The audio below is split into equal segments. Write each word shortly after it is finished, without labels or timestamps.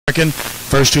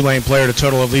First Tulane player to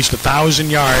total at least 1,000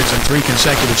 yards in 3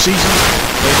 consecutive seasons.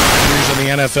 Played 9 years in the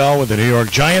NFL with the New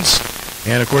York Giants.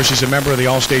 And, of course, he's a member of the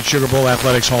All-State Sugar Bowl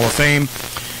Athletics Hall of Fame.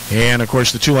 And, of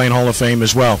course, the Tulane Hall of Fame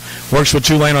as well. Works with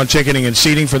Tulane on ticketing and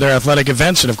seating for their athletic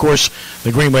events. And, of course,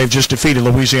 the Green Wave just defeated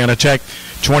Louisiana Tech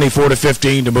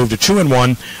 24-15 to move to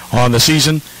 2-1 on the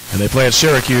season. And they play at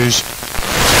Syracuse.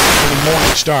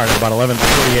 Morning start at about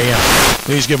 11:30 a.m.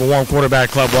 Please give a warm quarterback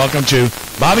club welcome to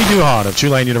Bobby Duhon of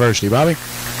Tulane University. Bobby?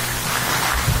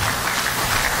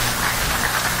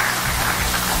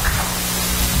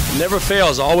 Never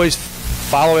fails. Always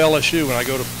follow LSU when I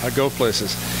go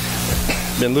places.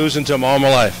 Been losing to them all my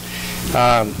life.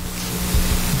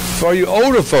 For you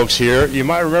older folks here, you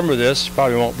might remember this. You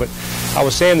probably won't, but I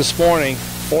was saying this morning,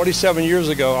 47 years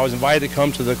ago, I was invited to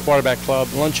come to the quarterback club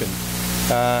luncheon.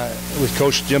 With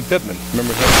Coach Jim Pittman.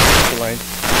 Remember him, Tulane?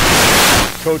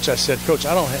 Coach, I said, Coach,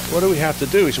 what do we have to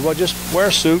do? He said, well, just wear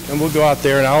a suit and we'll go out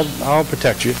there and I'll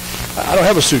protect you. I don't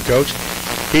have a suit, Coach.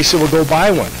 He said, well, go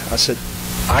buy one. I said,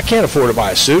 I can't afford to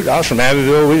buy a suit. I was from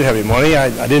Abbeville. We didn't have any money. I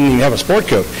didn't even have a sport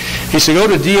coat. He said, go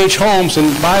to D.H. Holmes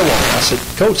and buy one. I said,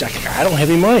 Coach, I don't have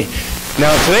any money.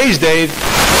 Now, in today's day,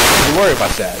 don't worry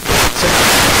about that.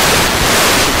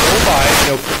 Go buy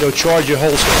it, they'll charge you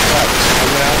wholesale price. I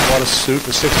went out and bought a suit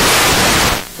for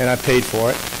 $60, and I paid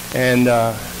for it. And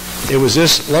it was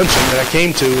this luncheon that I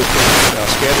came to. I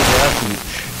was scared to death and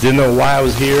didn't know why I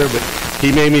was here, but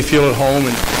he made me feel at home,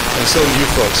 and so did you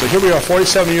folks. So here we are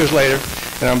 47 years later,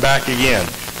 and I'm back again,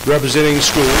 representing the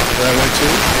school that I went to,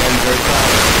 and very proud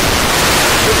of it.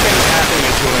 Good things happening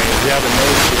in Tulane. If you haven't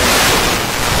noticed yet,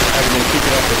 I haven't been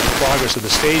keeping up with the progress of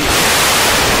the stadium.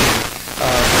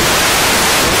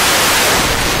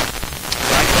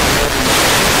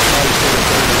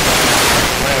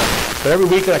 But every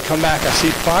week that I come back, I see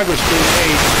progress being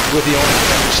made with the owners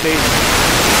of the stadium.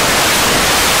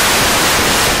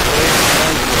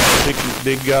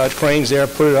 Big cranes there,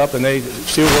 put it up, and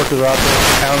steel workers are out there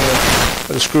pounding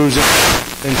the screws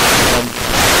in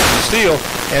steel,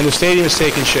 and the stadium is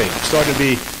taking shape. It's starting to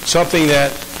be something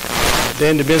that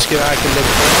Dan Dubinsky and I can look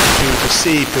forward to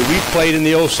see, because we played in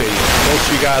the old stadium. Most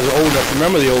of you guys are old enough to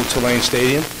remember the old Tulane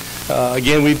Stadium.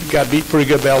 Again, we got beat pretty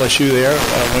good by LSU there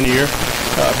one year.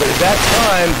 But at that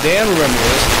time, Dan remember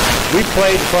this, we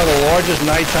played in front of the largest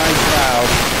nighttime crowd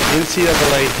in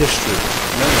NCAA history.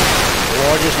 Remember, the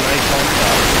largest nighttime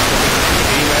crowd.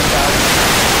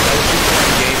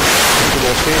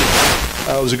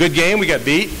 It was a good game. We got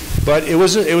beat, but it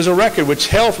was a record which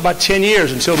held for about 10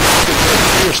 years until Michigan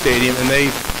built the stadium, and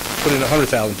they put in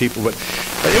 100,000 people. But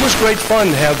it was great fun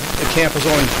to have the campus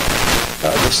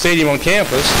the stadium on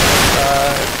campus.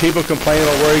 People complain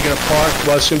about where you're going to park.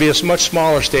 Well, it's going to be a much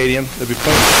smaller stadium. There'll be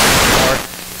plenty of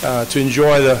park to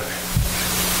enjoy the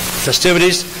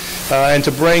festivities and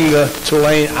to bring the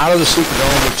Tulane out of the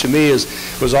Superdome, which to me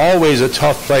was always a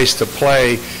tough place to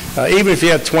play. Even if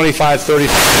you have 25,000,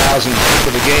 30,000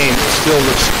 for the game, it still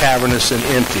looks cavernous and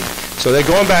empty. So they're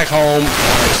going back home.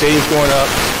 The stadium's going up.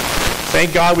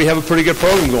 Thank God we have a pretty good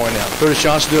program going now. Curtis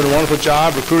Johnson doing a wonderful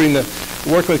job recruiting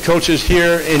working with coaches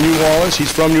here in New Orleans. He's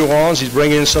from New Orleans. He's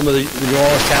bringing in some of the New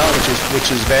Orleans talent,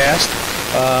 which is vast.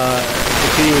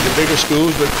 Competing with the bigger schools,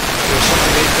 but there's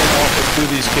something they can offer to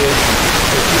these kids.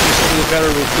 They're keeping some of the better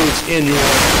recruits in New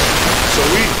Orleans. So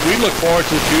we look forward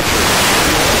to the future.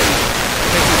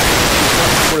 I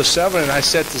think 34-7, and I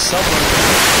said to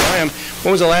someone,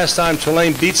 when was the last time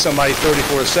Tulane beat somebody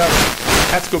 34-7?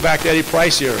 I have to go back to Eddie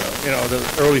Price era, the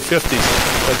early 50s.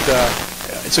 But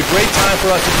it's a great time for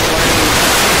us to play.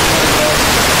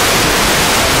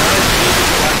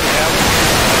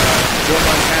 Joe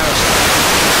Montana.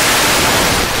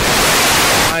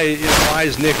 Why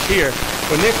is Nick here?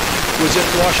 Well, Nick was at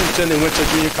Washington and went to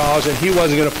junior college, and he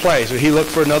wasn't going to play. So he looked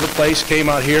for another place, came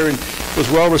out here, and was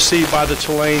well received by the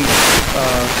Tulane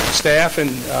staff,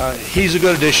 and he's a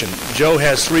good addition. Joe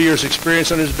has 3 years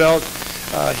experience on his belt.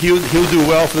 He'll do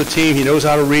well for the team. He knows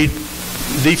how to read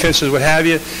defenses, what have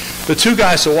you. The two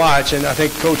guys to watch, and I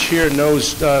think Coach here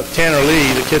knows Tanner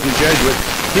Lee, the kid from Jesuit.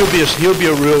 He'll be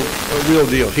a real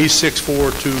deal. He's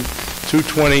 6'4",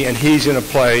 220, and he's going to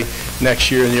play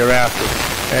next year and the year after.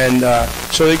 And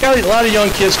so they've got a lot of young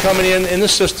kids coming in the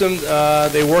system.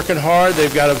 They're working hard.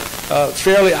 They've got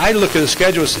I look at the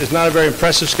schedule. It's not a very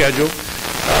impressive schedule.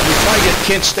 We tried to get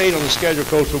Kent State on the schedule,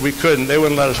 Coach, but we couldn't. They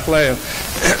wouldn't let us play them.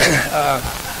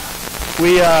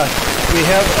 We have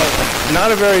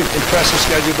not a very impressive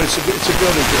schedule, but it's a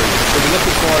building period. So we're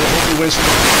looking forward to hopefully win some,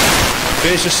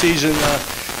 finish the season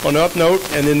on an up note,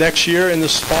 and then next year in the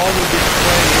fall we'll be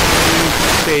playing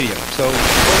stadium. So both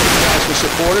you guys can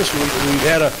support us. We've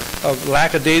had a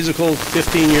lackadaisical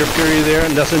 15-year period there,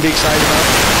 and nothing to be excited about.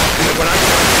 When I'm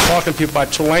talking to people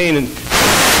about Tulane and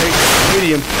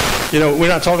stadium, you know, we're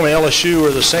not talking about LSU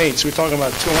or the Saints. We're talking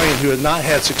about Tulane, who has not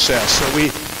had success. So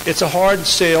it's a hard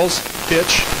sales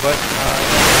pitch, but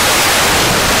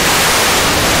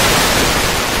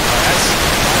that's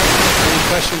any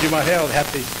questions you might have, I'd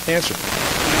have to answer.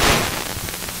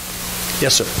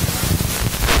 Yes, sir.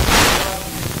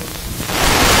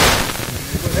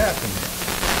 What happened?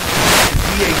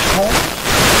 D.H. Home?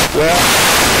 Well,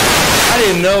 I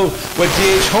didn't know what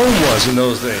D.H. Home was in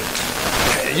those days.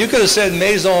 You could have said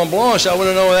Maison Blanche. I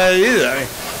wouldn't know that either. I mean,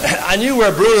 I knew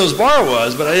where Bruno's Bar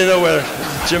was, but I didn't know where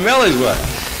Gemelli's was.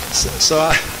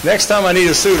 So next time I need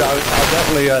a suit, I'll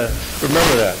definitely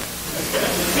remember that.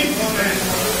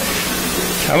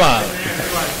 Come on.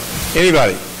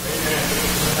 Anybody?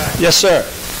 Yes, sir.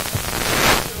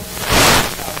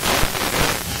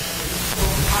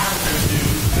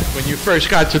 When you first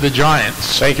got to the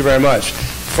Giants. Thank you very much.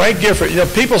 Frank Gifford, you know,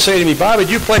 people say to me, Bobby,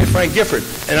 did you play Frank Gifford?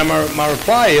 And my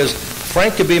reply is,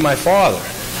 Frank could be my father.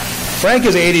 Frank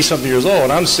is 80-something years old.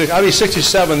 I'll be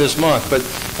 67 this month. But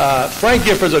Frank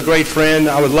Gifford's a great friend.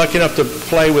 I was lucky enough to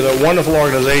play with a wonderful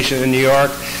organization in New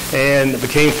York and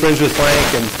became friends with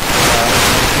Frank. And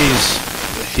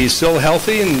he's still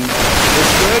healthy and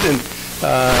looks good. And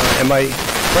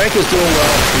Frank is doing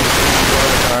well. He's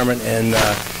in retirement. And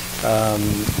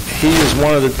he is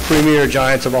one of the premier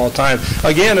Giants of all time.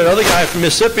 Again, another guy from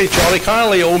Mississippi, Charlie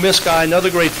Connolly, Ole Miss guy,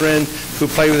 another great friend who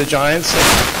played with the Giants.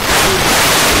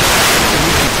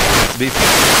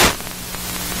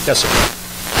 Yes, sir.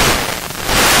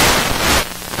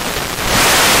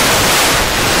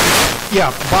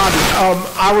 Yeah, Bobby,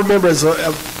 I remember as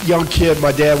a young kid,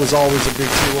 my dad was always a big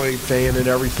Tulane fan and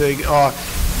everything.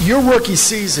 Your rookie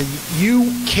season, you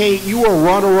were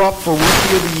runner-up for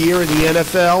Rookie of the Year in the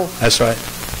NFL. That's right.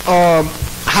 How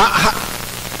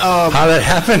that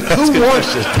happened? That's who won?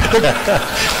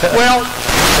 Well,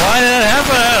 why did that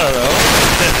happen? I don't know.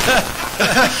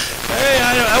 Hey,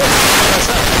 I was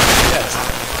myself. Yes.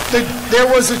 There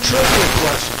was a trivia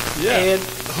question. Yeah. And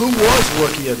who was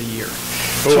Rookie of the Year?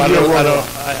 Oh,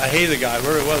 I hate the guy.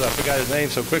 Where it was, I forgot his name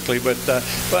so quickly. But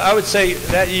I would say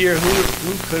that year,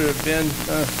 who could have been?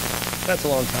 That's a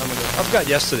long time ago. I forgot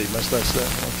yesterday, much less that.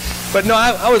 But no,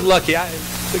 I was lucky.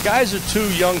 The guys are too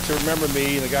young to remember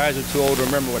me, and the guys are too old to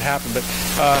remember what happened. But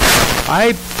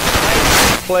I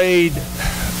played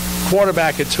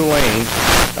quarterback at Tulane.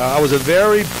 I was a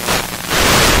very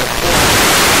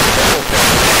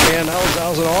and I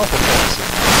was an awful passer.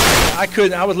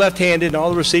 I was left-handed, and all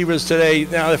the receivers today,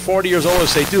 now they're 40 years old, and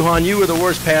say, Duhon, you were the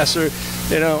worst passer.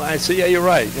 You know, I'd say, yeah, you're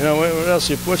right. You know, what else?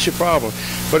 What's your problem?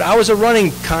 But I was a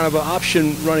kind of an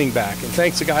option running back, and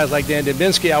thanks to guys like Dan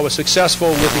Dubinsky, I was successful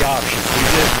with the option. We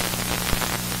did.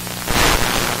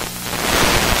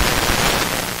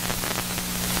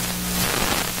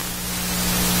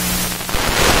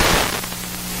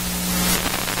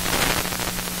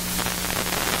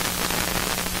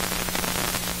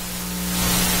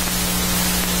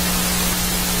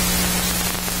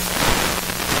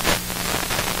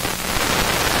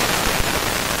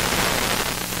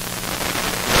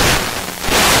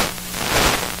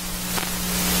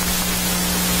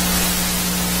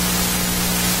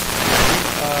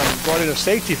 Brought in a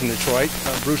safety from Detroit,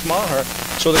 Bruce Maher.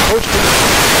 So the coach,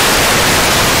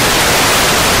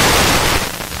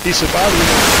 he said, Bobby, you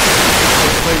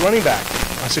play running back.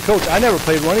 I said, Coach, I never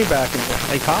played running back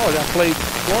in college. I played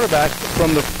quarterback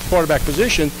from the quarterback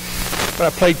position, but I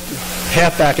played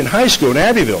halfback in high school in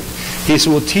Abbeville. He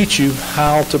said, we'll teach you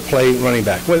how to play running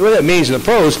back. What that means in the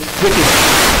pros,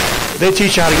 they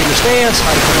teach you how to get in the stance,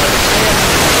 how to come out of the stance,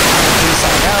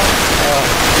 inside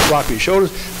out, rock your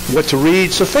shoulders, what to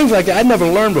read, so things like that I'd never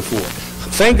learned before.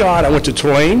 Thank God I went to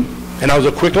Tulane, and I was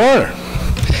a quick learner.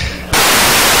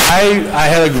 I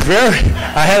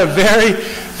had a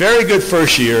very good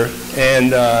first year,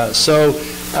 and so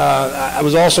I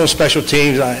was also on special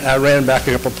teams. I ran back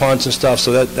a couple punts and stuff,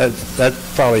 so that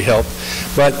probably helped.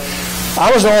 But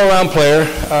I was an all-around player.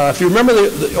 If you remember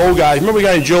the old guy, remember a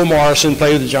guy named Joe Morrison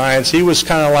played with the Giants. He was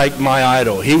kind of like my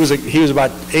idol. He was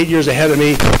about 8 years ahead of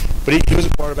me. But he was a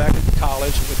quarterback at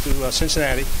college, went to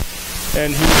Cincinnati,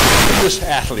 and he was an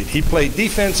athlete. He played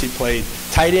defense, he played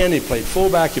tight end, he played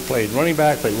fullback, he played running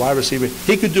back, played wide receiver.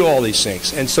 He could do all these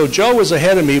things. And so Joe was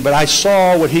ahead of me, but I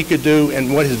saw what he could do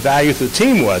and what his value to the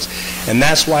team was. And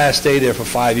that's why I stayed there for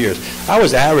 5 years. I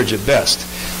was average at best,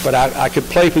 but I could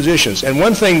play positions. And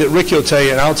one thing that Ricky will tell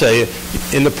you, and I'll tell you,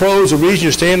 in the pros, the reason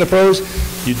you stay in the pros,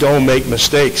 you don't make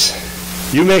mistakes.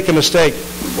 You make a mistake,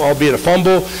 albeit a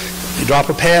fumble, You drop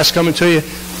a pass coming to you,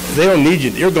 they don't need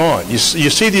you. You're gone. You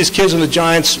see these kids in the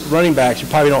Giants running backs. You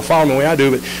probably don't follow them the way I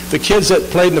do, but the kids that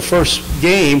played in the first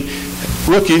game,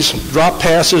 rookies, drop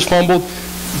passes, fumbled,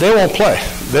 they won't play.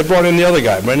 They brought in the other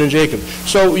guy, Brendan Jacobs.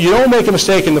 So you don't make a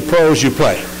mistake in the pros, you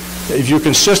play. If you're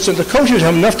consistent, the coaches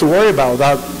have enough to worry about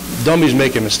without dummies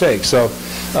making mistakes. So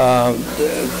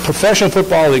professional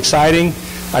football is exciting.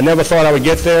 I never thought I would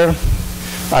get there.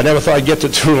 I never thought I'd get to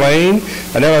Tulane.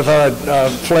 I never thought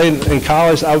I'd play in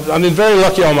college. I've been very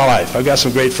lucky all my life. I've got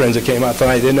some great friends that came out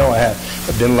tonight. I didn't know I had.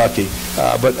 I've been lucky.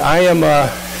 But I am,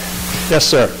 yes,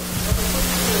 sir.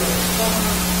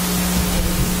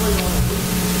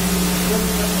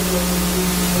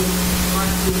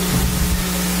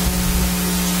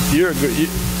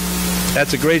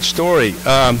 That's a great story.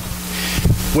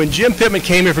 When Jim Pittman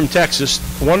came here from Texas,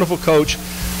 a wonderful coach.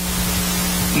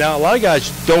 Now, a lot of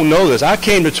guys don't know this. I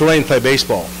came to Tulane to play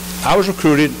baseball. I was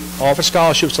recruited, offered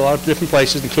scholarships to a lot of different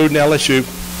places, including LSU,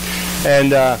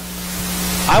 and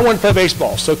I wanted to play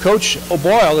baseball. So Coach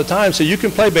O'Boyle at the time said, you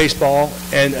can play baseball,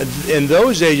 and in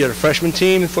those days you had a freshman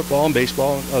team in football and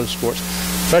baseball and other sports,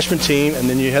 freshman team, and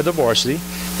then you had the varsity,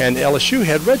 and LSU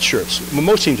had red shirts. Well,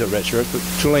 most teams had red shirts, but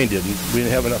Tulane didn't. We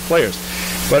didn't have enough players.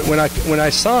 But when I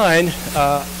signed,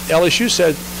 LSU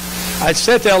said, I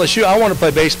said to LSU, I want to play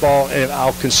baseball, and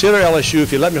I'll consider LSU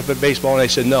if you let me play baseball. And they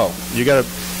said, no, you got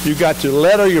to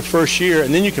letter your first year,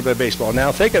 and then you can play baseball.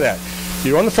 Now think of that.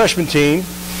 You're on the freshman team,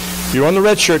 you're on the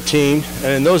redshirt team,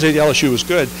 and in those days LSU was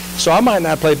good. So I might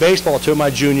not play baseball until my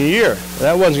junior year.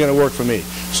 That wasn't going to work for me.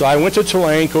 So I went to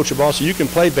Tulane. Coach O'Ball said, you can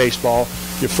play baseball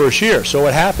your first year. So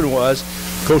what happened was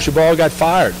Coach O'Ball got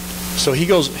fired. So he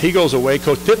goes away.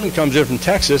 Coach Pittman comes in from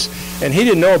Texas, and he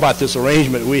didn't know about this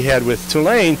arrangement we had with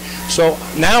Tulane. So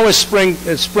now it's spring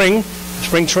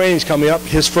training's coming up.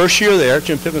 His first year there,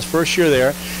 Jim Pittman's first year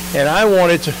there, and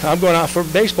I'm going out for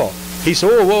baseball. He said,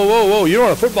 whoa, you're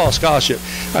on a football scholarship.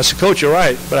 I said, Coach, you're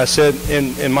right. But I said,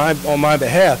 on my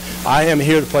behalf, I am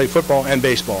here to play football and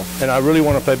baseball, and I really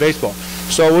want to play baseball.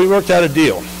 So we worked out a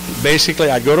deal. Basically,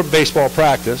 I'd go to baseball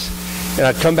practice, and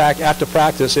I'd come back after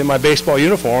practice in my baseball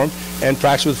uniform and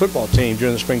practice with the football team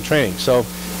during the spring training. So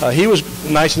he was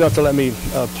nice enough to let me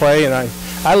play, and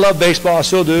I love baseball. I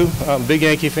still do. I'm a big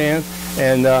Yankee fan,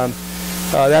 and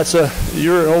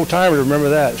you're an old timer to remember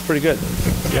that. It's pretty good.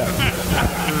 Yeah.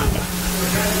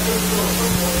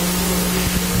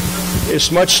 It's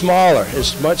much smaller.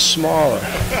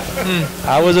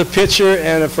 I was a pitcher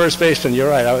and a first baseman. You're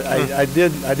right. I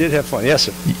did have fun. Yes,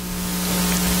 sir.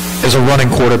 As a running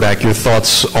quarterback, your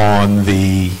thoughts on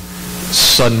the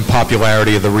sudden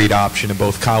popularity of the read option in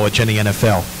both college and the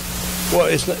NFL?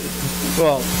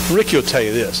 Well, Ricky will tell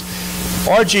you this.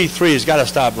 RG3 has got to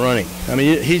stop running. I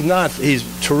mean, he's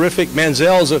terrific.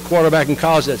 Manziel's a quarterback in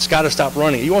college that's got to stop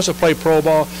running. He wants to play pro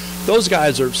ball. Those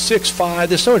guys are 6'5".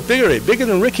 They're so much bigger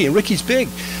than Ricky, and Ricky's big.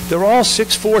 They're all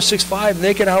 6'4", 6'5", and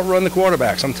they can outrun the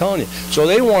quarterbacks, I'm telling you. So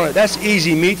that's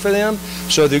easy meat for them.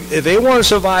 So if they want to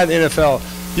survive the NFL,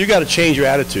 you got to change your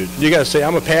attitude. You got to say,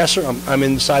 I'm a passer. I'm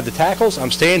inside the tackles.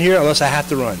 I'm staying here unless I have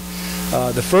to run.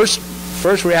 The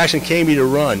first reaction can't be to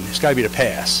run. It's got to be to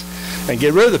pass and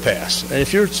get rid of the pass. And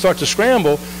if you start to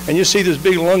scramble and you see this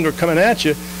big lunger coming at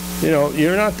you,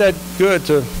 you're not that good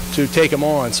to take them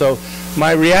on. So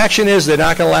my reaction is they're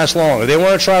not going to last long. If they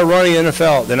want to try running in the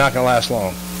NFL, they're not going to last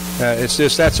long.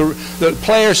 The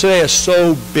players today are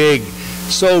so big.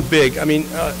 I mean,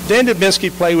 Dan Dubinsky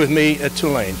played with me at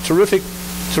Tulane.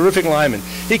 Terrific lineman.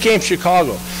 He came from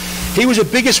Chicago. He was the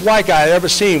biggest white guy I'd ever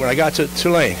seen when I got to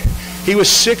Tulane. He was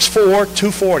 6'4",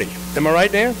 240. Am I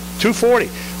right, Dan? 240.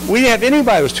 We didn't have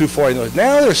anybody who was 240.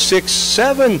 Now they're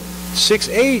 6'7",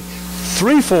 6'8",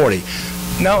 340.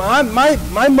 Now,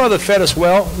 my mother fed us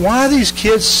well. Why are these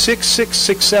kids 6'6",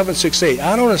 6'7", 6'8"?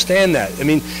 I don't understand that. I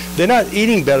mean, they're not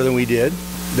eating better than we did.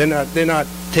 They're not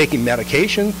taking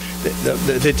medication.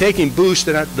 They're taking boosts.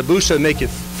 They're not the boosts that make you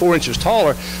 4 inches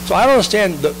taller. So I don't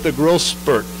understand the growth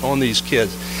spurt on these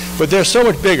kids. But they're so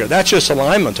much bigger. That's just a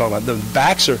lineman I'm talking about. The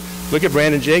backs are, look at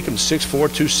Brandon Jacobs, 6'4",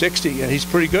 260, and he's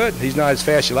pretty good. He's not as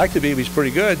fast as he'd like to be, but he's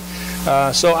pretty good.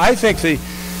 So I think the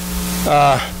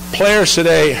players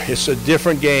today, it's a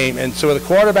different game. And so the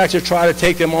quarterbacks that try to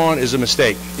take them on is a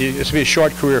mistake. It's going to be a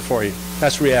short career for you.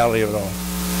 That's the reality of it all.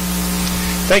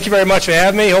 Thank you very much for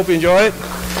having me. Hope you enjoyed it.